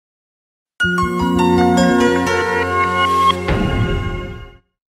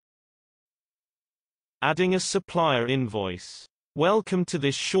Adding a supplier invoice. Welcome to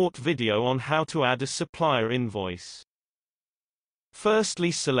this short video on how to add a supplier invoice.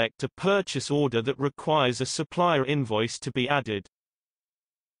 Firstly, select a purchase order that requires a supplier invoice to be added.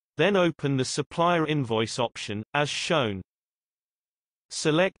 Then open the supplier invoice option, as shown.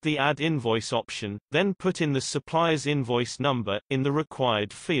 Select the Add Invoice option, then put in the supplier's invoice number, in the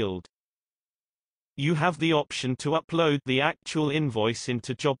required field. You have the option to upload the actual invoice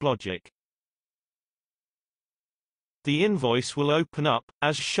into Joblogic. The invoice will open up,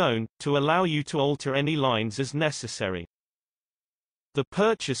 as shown, to allow you to alter any lines as necessary. The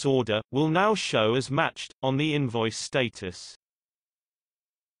purchase order will now show as matched on the invoice status.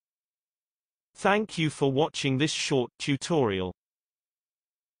 Thank you for watching this short tutorial.